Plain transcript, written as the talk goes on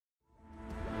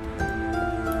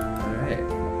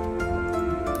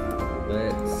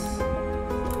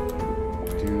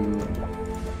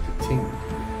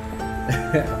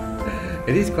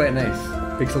It is quite nice.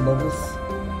 Pixel bubbles.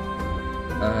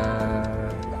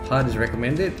 Hard is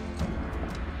recommended.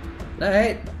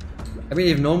 Alright. I mean,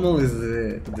 if normal is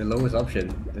the lowest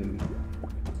option, then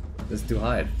let's do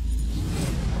hard.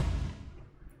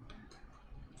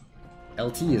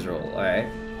 LT is roll, alright.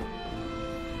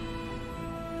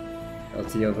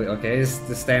 LT over, okay, it's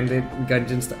the standard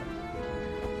Gungeon stuff.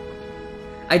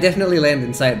 I definitely land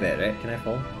inside there, right? Can I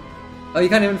fall? Oh, you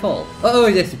can't even fall. Oh,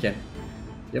 yes you can.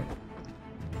 Yep.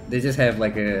 They just have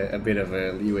like a bit of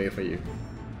a leeway for you.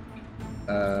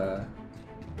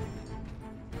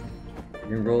 You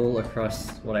can roll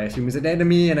across what I assume is an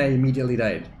enemy and I immediately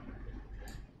died.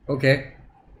 Okay.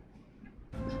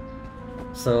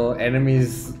 So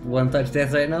enemies one touch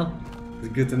death right now? It's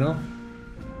good to know.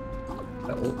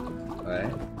 Oh,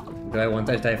 alright. Do I one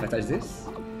touch die if I touch this?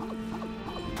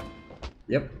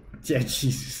 Yep. Yeah,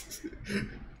 Jesus.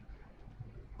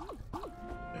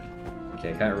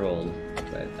 Okay, I can't roll,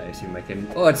 but I assume I can.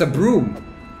 Oh, it's a broom!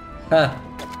 Ha!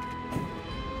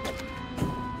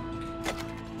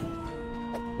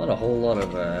 Not a whole lot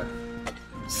of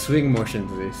swing motion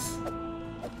to this.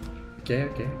 Okay,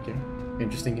 okay, okay.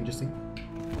 Interesting, interesting.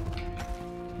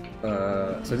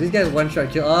 So these guys one shot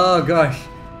kill. Oh gosh!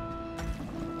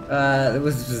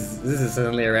 This is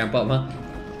suddenly a ramp up, huh?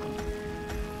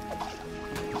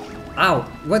 Ow!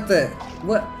 What the?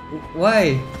 What?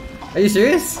 Why? Are you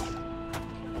serious?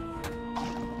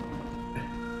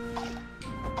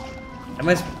 Am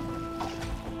I?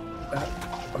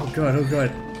 Oh god! Oh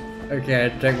god! Okay, I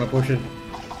drank my potion.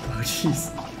 Oh jeez.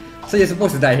 So you're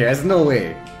supposed to die here? There's no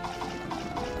way.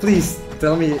 Please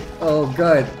tell me. Oh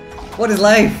god! What is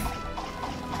life?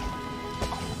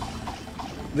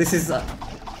 This is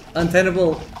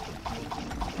untenable.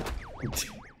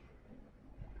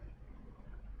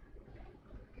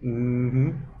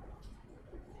 Mm-hmm.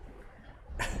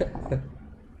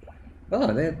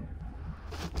 Oh, that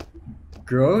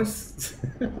gross.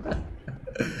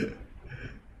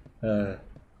 At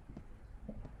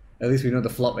least we know the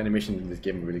flop animations in this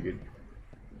game are really good.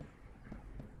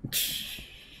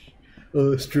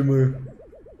 Oh, streamer.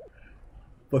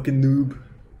 Fucking noob.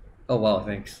 Oh wow,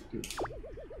 thanks.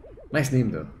 Nice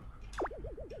name though.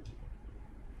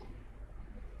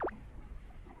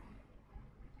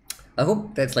 I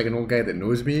hope that's like an old guy that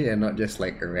knows me and not just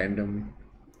like a random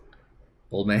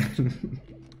old man.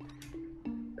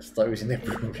 Start using that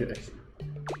broom.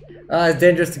 Ah, it's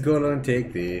dangerous to go alone and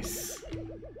take this.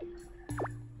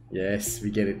 Yes, we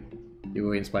get it. You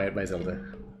were inspired by Zelda.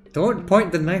 Don't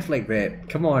point the knife like that.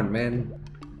 Come on, man.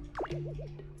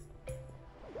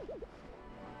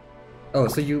 Oh,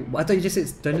 so you... I thought you just said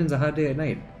dungeons are hard day at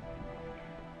night.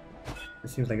 It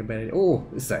seems like a bad idea. Oh,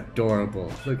 this is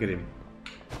adorable. Look at him.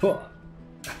 Oh.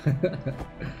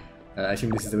 I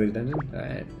assume this is the way to dungeon?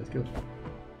 Alright, let's go.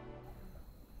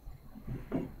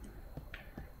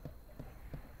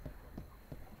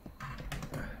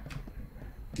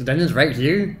 The dungeon's right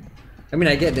here? I mean,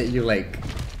 I get that you like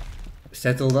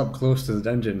settled up close to the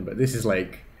dungeon, but this is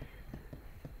like...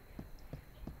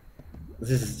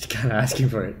 This is kind of asking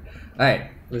for it.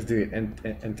 Alright, let's do it.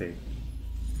 Enter.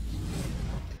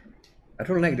 I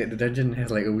don't like that the dungeon has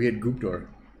like a weird goop door.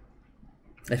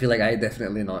 I feel like I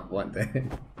definitely not want that.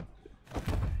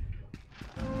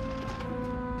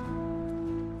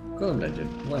 Column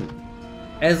dungeon, 1.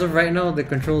 As of right now, the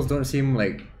controls don't seem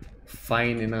like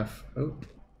fine enough. Oh.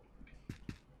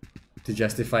 To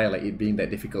justify like it being that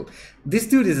difficult. This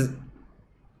dude is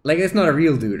like, it's not a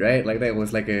real dude, right? Like that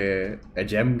was like a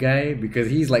gem guy, because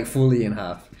he's like fully in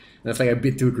half. That's like a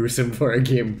bit too gruesome for a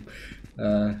game.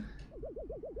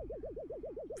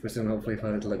 Person hopefully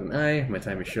found it to let an eye. My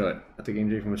time is short. I took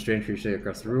injury from a strange creature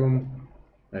across the room.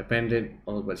 I penned it,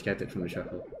 all but scattered from the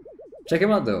shuffle. Check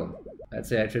him out though. I'd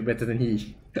say I trade better than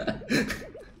he.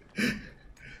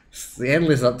 It's the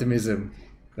endless optimism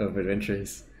of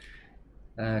adventurers.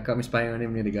 Caught me spying on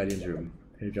him near the Guardian's room.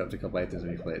 He dropped a couple items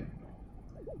when he fled.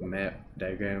 Map,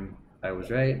 diagram, I was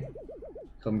right.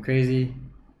 Call me crazy.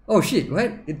 Oh shit,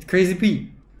 what? It's Crazy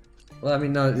Pete! Well, I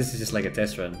mean, no, this is just like a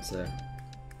test run, so...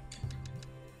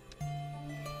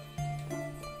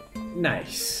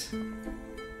 Nice!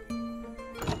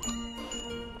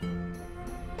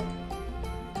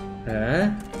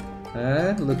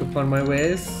 Look upon my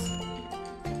ways.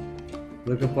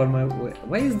 Look upon my way.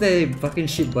 Why is the fucking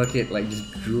shit bucket like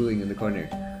just drooling in the corner?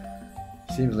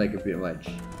 Seems like a bit much.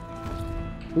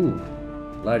 Ooh,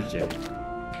 large gem.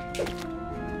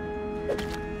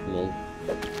 Lol.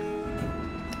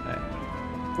 Alright.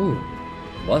 Ooh,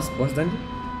 boss dungeon?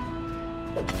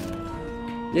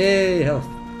 Yay, health.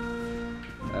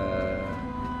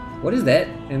 What is that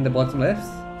in the bottom left?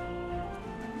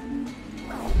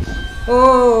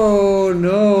 Oh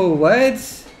no,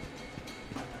 what?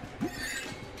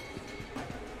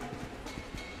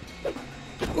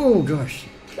 Oh gosh.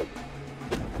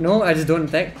 No, I just don't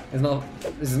attack. It's not.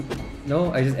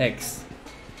 No, I just X.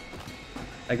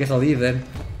 I guess I'll leave then.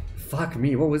 Fuck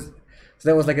me, what was. So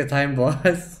that was like a time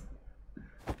boss?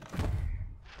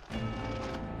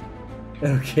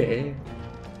 Okay.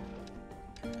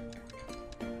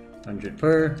 100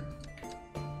 per.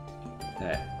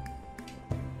 Alright.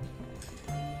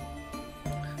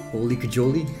 Holy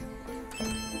cajoli.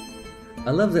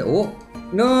 I love the. Oh!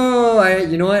 No!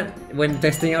 You know what? When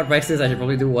testing out prices, I should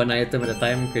probably do one item at a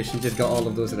time because she just got all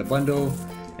of those in a bundle.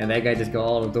 And that guy just got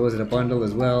all of those in a bundle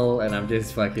as well. And I'm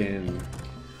just fucking.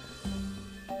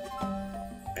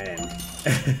 Man.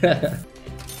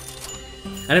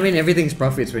 And I mean, everything's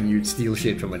profits when you steal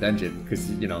shit from a dungeon,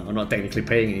 because, you know, I'm not technically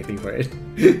paying anything for it.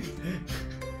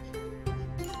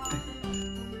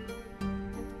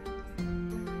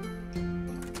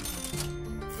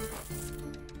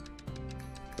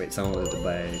 Wait, someone wanted to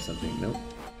buy something. Nope.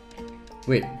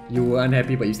 Wait, you were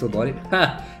unhappy but you still bought it?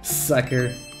 Ha!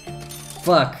 Sucker!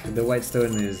 Fuck! The white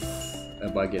stone is a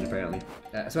bug-in apparently.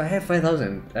 So I have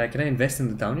 5,000. Can I invest in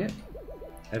the town yet?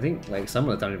 I think like some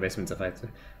of the town investments are 5.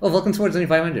 Oh, Vulcan Sword's only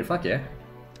 500. Fuck yeah.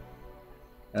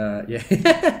 Yeah.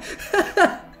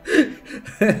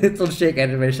 Little shake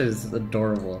animation is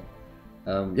adorable.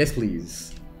 Yes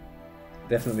please.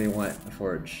 Definitely want a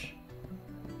forge.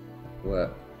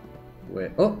 What?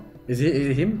 Wait. Oh, is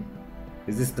it him?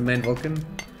 Is this the man Vulcan?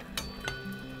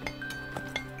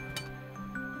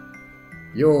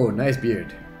 Yo, nice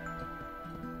beard.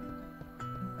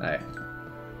 Alright.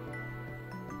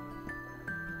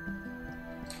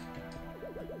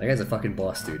 That guy's a fucking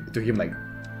boss, dude. It took him like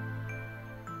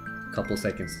a couple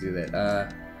seconds to do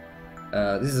that.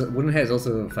 This is Wooden Head is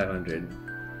also 500.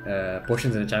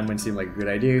 Potions and enchantments seem like a good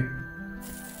idea.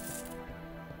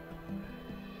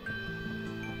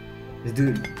 This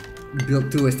dude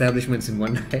built 2 establishments in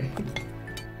one night.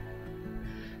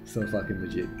 So fucking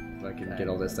legit. Fucking get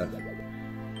all that stuff.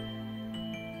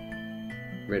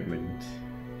 Redmond.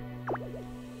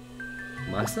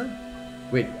 Master?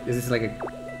 Wait, is this like a...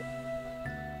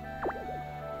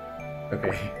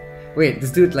 Okay. Wait,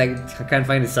 this dude like can't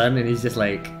find his son and he's just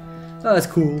like, oh, that's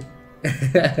cool.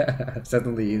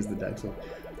 Suddenly he used the Dark Soul.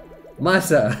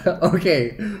 Masa,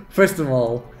 okay, first of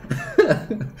all,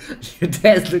 your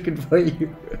dad's looking for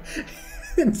you.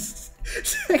 And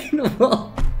second of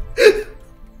all,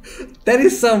 that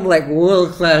is some like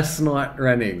world-class snot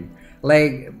running.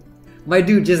 Like, my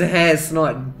dude just has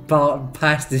snot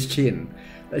past his chin.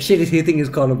 That shit is hitting his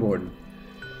collarbone.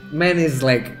 Man is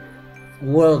like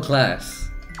world class.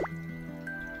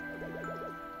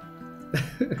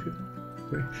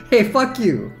 Hey, fuck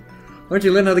you! Why don't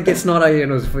you learn how to get snot out of your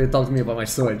nose before you talk to me about my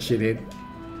sword, shithead?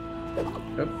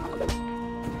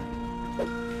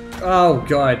 Oh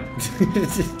god.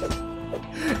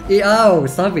 Ow,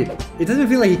 stop it. It doesn't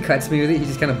feel like he cuts me with it, he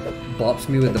just kind of bops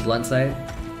me with the blunt side.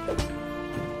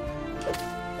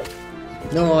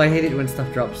 No, I hate it when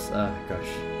stuff drops. Oh gosh.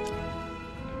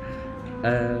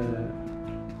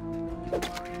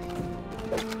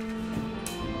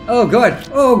 Oh god!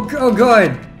 Oh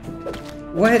god!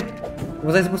 What?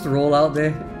 Was I supposed to roll out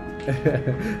there?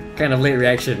 Kind of late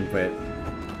reaction, but...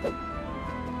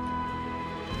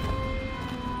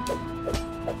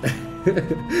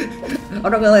 I'm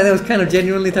not gonna lie, that was kind of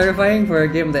genuinely terrifying for a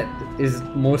game that is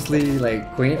mostly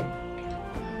like quaint.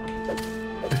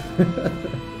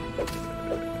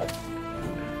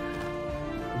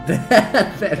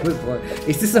 that was fun.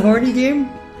 Is this a horny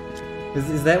game?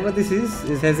 Is that what this is?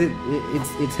 It's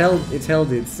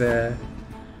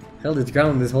held its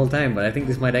ground this whole time, but I think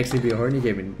this might actually be a horny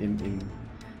game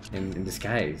in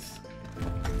disguise.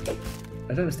 I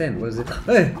don't understand. What is it?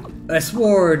 Hey, a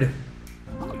sword.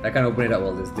 I can't open it up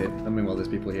while there's dead. I mean, while there's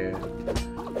people here.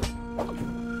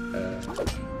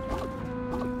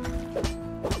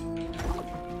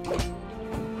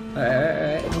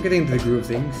 Alright, I'm getting into the groove of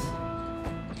things.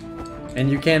 And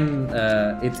you can,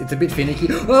 it's a bit finicky.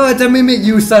 Oh, it's a mimic,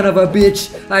 you son of a bitch!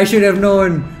 I should have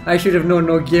known! I should have known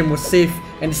no game was safe.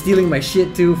 And stealing my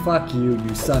shit too. Fuck you,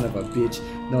 you son of a bitch.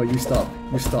 No, you stop.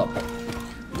 You stop.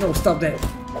 No, stop that.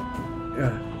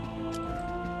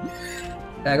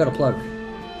 I got a plug.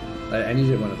 I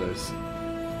needed one of those.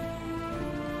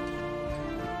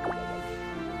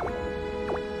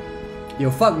 Yo,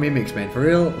 fuck mimics, man. For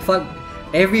real. Fuck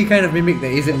every kind of mimic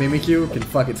that isn't Mimikyu can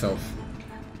fuck itself.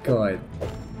 God.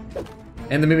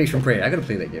 And the mimics from Prey. I gotta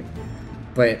play that game.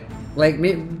 But, like,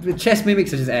 the chess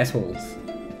mimics are just assholes.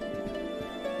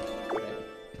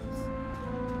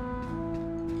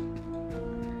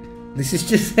 This is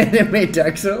just anime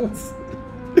Dark Souls.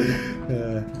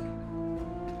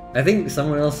 I think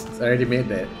someone else already made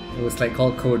that. It was like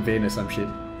called Code Vein or some shit.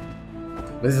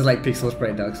 This is like Pixel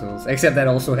Sprite Dark Souls, except that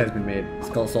also has been made. It's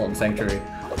called Salt and Sanctuary.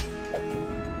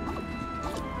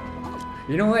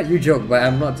 You know what? You joke, but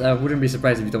I wouldn't be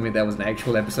surprised if you told me that was an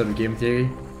actual episode of Game Theory,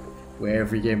 where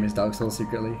every game is Dark Souls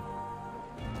secretly.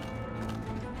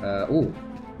 Oh,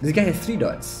 this guy has 3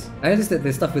 dots. I noticed that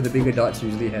the stuff with the bigger dots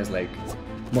usually has like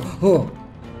more. Oh!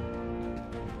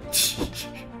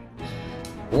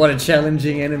 What a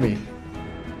challenging enemy.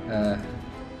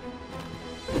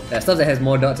 Stuff that has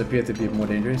more dots appear to be more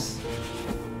dangerous.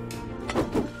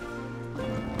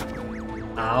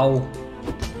 Ow.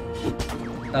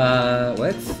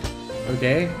 What?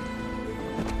 Okay.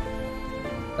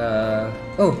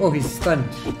 Oh, he's stunned.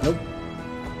 Nope.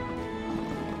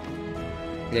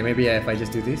 Okay, maybe if I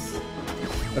just do this.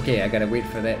 Okay, I gotta wait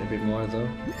for that a bit more though.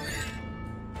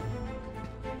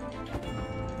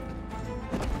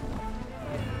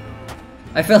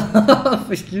 I fell off!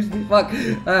 Excuse me, fuck!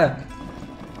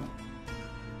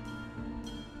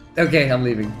 Okay, I'm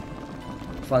leaving.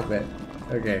 Fuck that.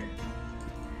 Okay.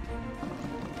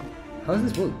 How does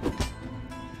this work?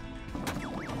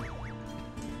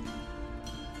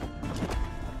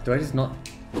 Do I just not...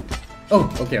 Oh,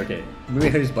 okay. Maybe I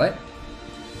hurt his butt?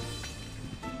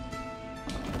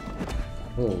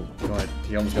 Oh god,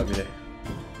 he almost got me there.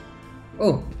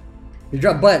 Oh! He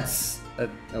dropped butts!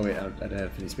 Oh wait, I don't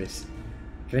have any space.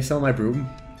 Can I sell my broom?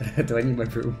 Do I need my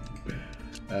broom?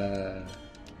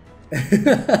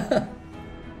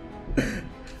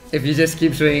 If you just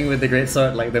keep swinging with the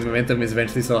greatsword, like the momentum is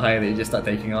eventually so high that you just start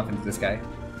taking off into the sky.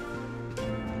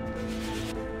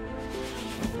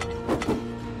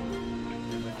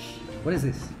 What is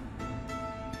this?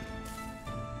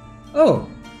 Oh!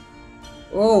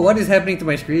 Oh, what is happening to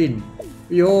my screen?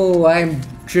 Yo, I'm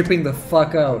tripping the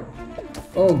fuck out.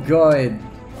 Oh god.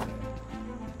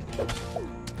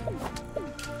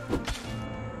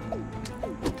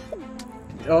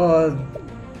 Oh.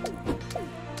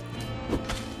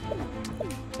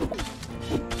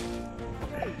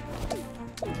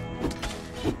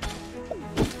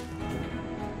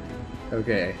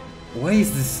 Okay. What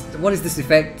is this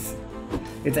effect?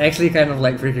 It's actually kind of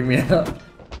like freaking me out.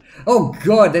 Oh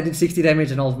god, that did 60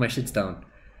 damage and all of my shit's down.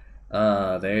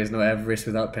 There is no avarice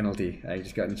without penalty. I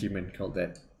just got an achievement called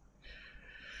that.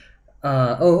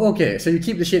 Oh, okay, so you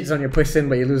keep the shits on your person,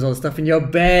 but you lose all the stuff in your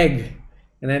bag!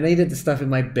 And I needed the stuff in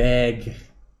my bag.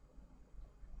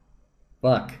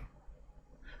 Fuck.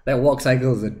 That walk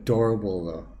cycle is adorable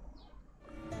though.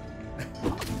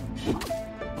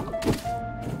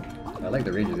 I like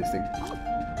the range of this thing.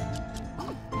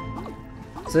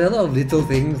 So there are a lot of little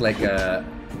things like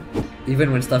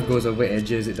even when stuff goes over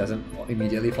edges, it doesn't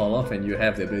immediately fall off, and you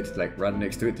have the ability to like run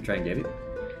next to it to try and get it,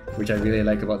 which I really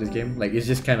like about this game. Like it's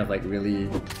just kind of like really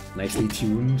nicely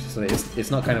tuned, so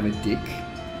it's not kind of a dick.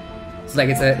 It's like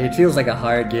it feels like a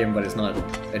hard game, but it's not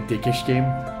a dickish game.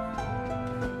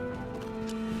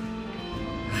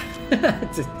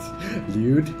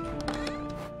 Lewd.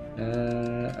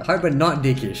 Hard but not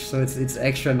dickish, so it's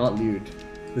extra not lewd.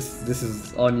 This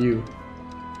is on you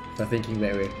for thinking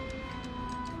that way.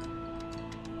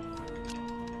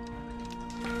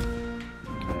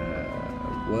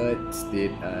 What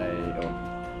did I... Oh.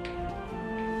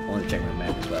 I want to check my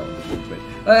map as well.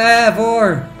 Ah,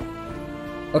 4!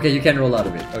 Okay, you can roll out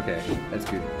of it. Okay, that's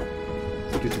good.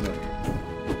 It's good to know.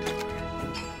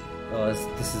 Oh,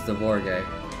 this is the Vor guy.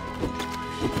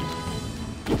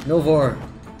 No Vor!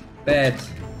 Bad!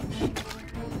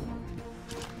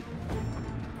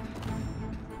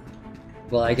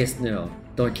 Well, I guess, you know,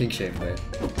 don't kink shame, but...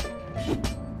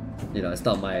 You know, it's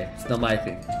not my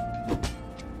thing.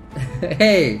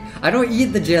 Hey! I don't eat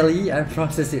the jelly, I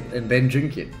process it and then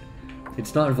drink it.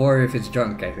 It's not Vor if it's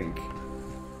drunk, I think.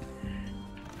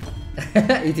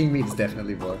 Eating meat is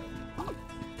definitely Vor.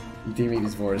 Eating meat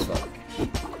is Vor as fuck.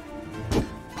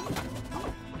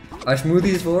 Are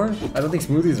smoothies Vor? I don't think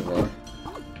smoothies are Vor.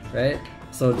 Right?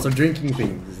 So drinking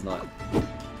things is not.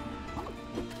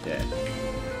 Yeah.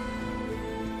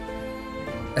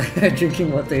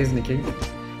 Drinking latte isn't a kink?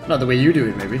 Not the way you do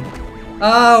it, maybe.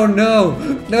 Oh no!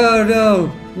 No,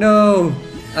 no! No!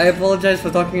 I apologize for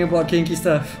talking about kinky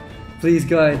stuff. Please,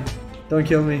 God, don't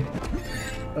kill me.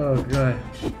 Oh god.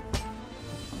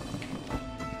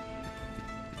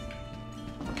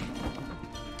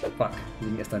 Fuck, you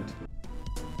didn't get stunned.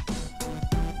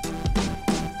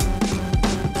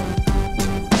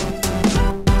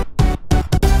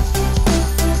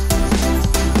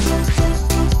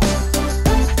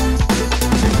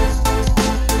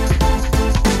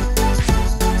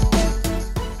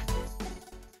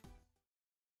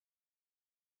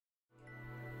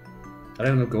 I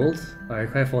don't know, gold? I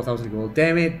require 4,000 gold.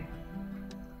 Damn it!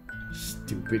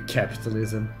 Stupid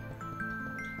capitalism.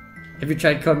 Have you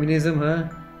tried communism, huh?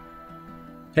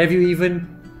 Have you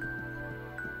even?